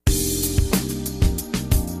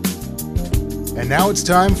And now it's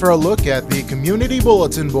time for a look at the Community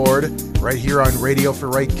Bulletin Board right here on Radio for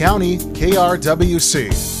Wright County,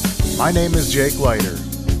 KRWC. My name is Jake Leither.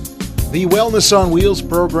 The Wellness on Wheels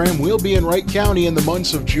program will be in Wright County in the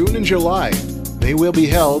months of June and July. They will be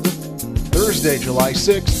held Thursday, July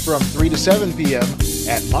 6th from 3 to 7 p.m.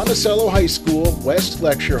 at Monticello High School West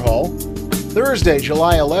Lecture Hall. Thursday,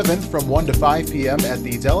 July 11th from 1 to 5 p.m. at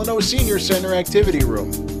the Delano Senior Center Activity Room.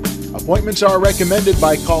 Appointments are recommended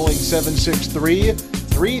by calling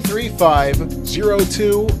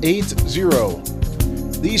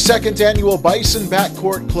 763-335-0280. The second annual Bison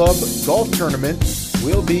Backcourt Club Golf Tournament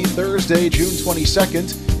will be Thursday, June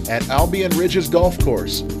 22nd at Albion Ridges Golf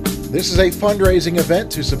Course. This is a fundraising event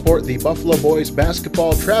to support the Buffalo Boys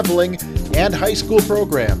basketball, traveling, and high school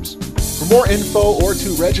programs. For more info or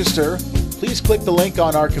to register, please click the link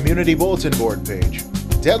on our Community Bulletin Board page.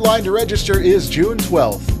 Deadline to register is June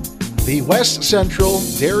 12th. The West Central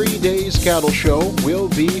Dairy Days Cattle Show will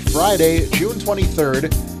be Friday, June 23rd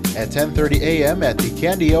at 10:30 a.m. at the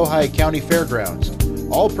Candiota County Fairgrounds.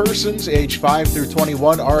 All persons aged 5 through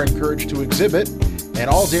 21 are encouraged to exhibit, and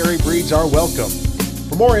all dairy breeds are welcome.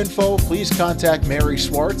 For more info, please contact Mary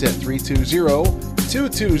Swart at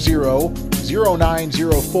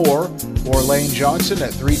 320-220-0904 or Lane Johnson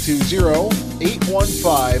at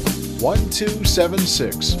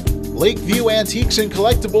 320-815-1276. Lakeview Antiques and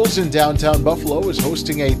Collectibles in downtown Buffalo is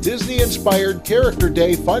hosting a Disney-inspired Character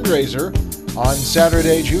Day fundraiser on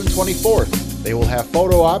Saturday, June 24th. They will have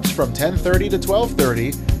photo ops from 10:30 to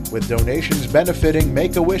 12:30 with donations benefiting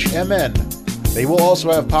Make-A-Wish MN. They will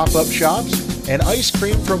also have pop-up shops and ice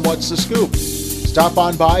cream from What's the Scoop. Stop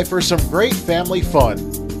on by for some great family fun.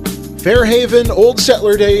 Fairhaven Old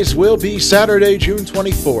Settler Days will be Saturday, June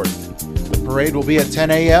 24th. The parade will be at 10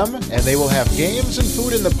 a.m. and they will have games and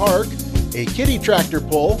food in the park, a kiddie tractor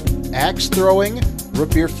pull, axe throwing, root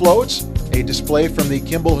beer floats, a display from the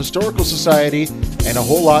Kimball Historical Society, and a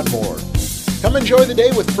whole lot more. Come enjoy the day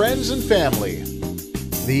with friends and family.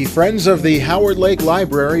 The Friends of the Howard Lake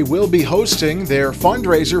Library will be hosting their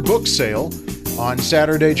fundraiser book sale on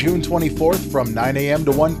Saturday, June 24th from 9 a.m.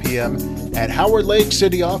 to 1 p.m. at Howard Lake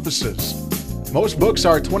City offices. Most books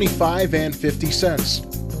are 25 and 50 cents.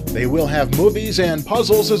 They will have movies and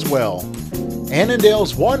puzzles as well.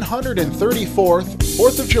 Annandale's 134th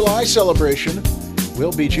 4th of July celebration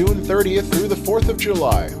will be June 30th through the 4th of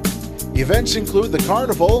July. Events include the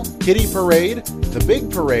Carnival, Kiddie Parade, the Big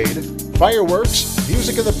Parade, fireworks,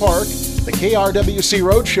 music in the park, the KRWC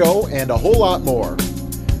Roadshow, and a whole lot more.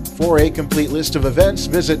 For a complete list of events,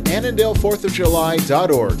 visit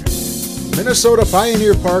AnnandaleFourthofJuly.org. Minnesota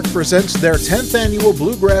Pioneer Park presents their 10th annual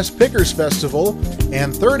Bluegrass Pickers Festival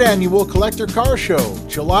and 3rd annual Collector Car Show,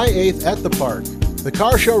 July 8th at the park. The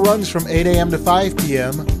car show runs from 8 a.m. to 5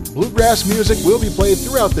 p.m. Bluegrass music will be played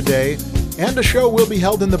throughout the day, and a show will be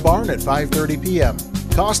held in the barn at 5:30 p.m.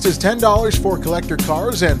 Cost is $10 for collector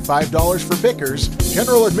cars and $5 for pickers.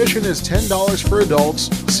 General admission is $10 for adults.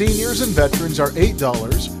 Seniors and veterans are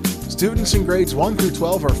 $8. Students in grades 1 through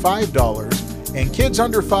 12 are $5, and kids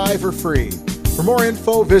under 5 are free. For more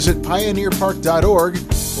info, visit pioneerpark.org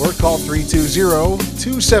or call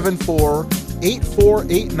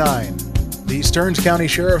 320-274-8489. The Stearns County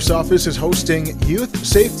Sheriff's Office is hosting Youth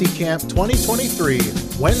Safety Camp 2023,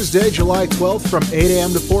 Wednesday, July 12th from 8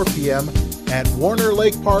 a.m. to 4 p.m. at Warner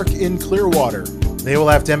Lake Park in Clearwater. They will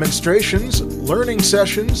have demonstrations, learning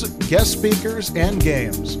sessions, guest speakers, and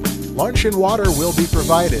games. Lunch and water will be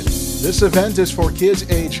provided. This event is for kids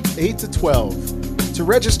aged 8 to 12. To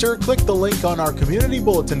register, click the link on our Community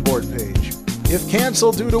Bulletin Board page. If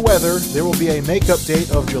canceled due to weather, there will be a makeup date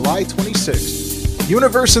of July 26th.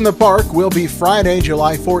 Universe in the Park will be Friday,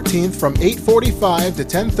 July 14th from 8:45 to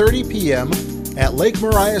 10:30 p.m. at Lake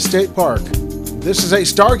Maria State Park. This is a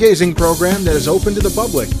stargazing program that is open to the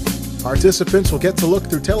public. Participants will get to look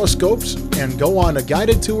through telescopes and go on a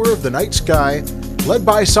guided tour of the night sky, led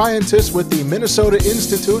by scientists with the Minnesota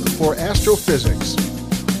Institute for Astrophysics.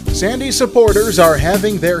 Sandy supporters are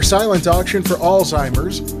having their silent auction for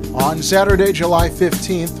Alzheimer's on Saturday, July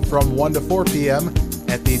 15th from 1 to 4 p.m.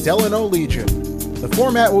 at the Delano Legion. The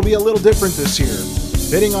format will be a little different this year.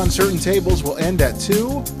 Bidding on certain tables will end at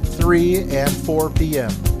 2, 3, and 4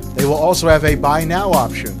 p.m. They will also have a buy now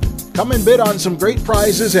option. Come and bid on some great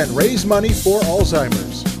prizes and raise money for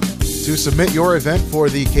Alzheimer's. To submit your event for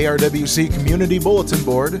the KRWC Community Bulletin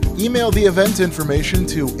Board, email the event information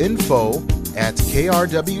to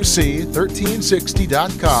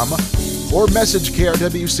info@krwc1360.com or message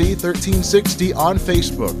KRWC 1360 on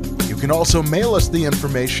Facebook. You can also mail us the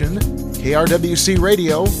information, KRWC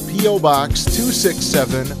Radio, P.O. Box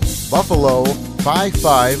 267, Buffalo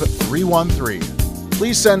 55313.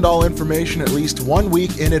 Please send all information at least 1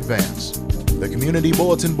 week in advance. The Community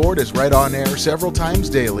Bulletin Board is right on air several times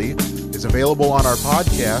daily, is available on our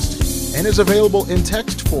podcast, and is available in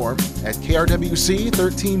text form at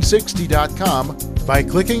krwc1360.com by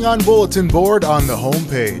clicking on Bulletin Board on the home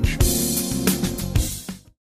page.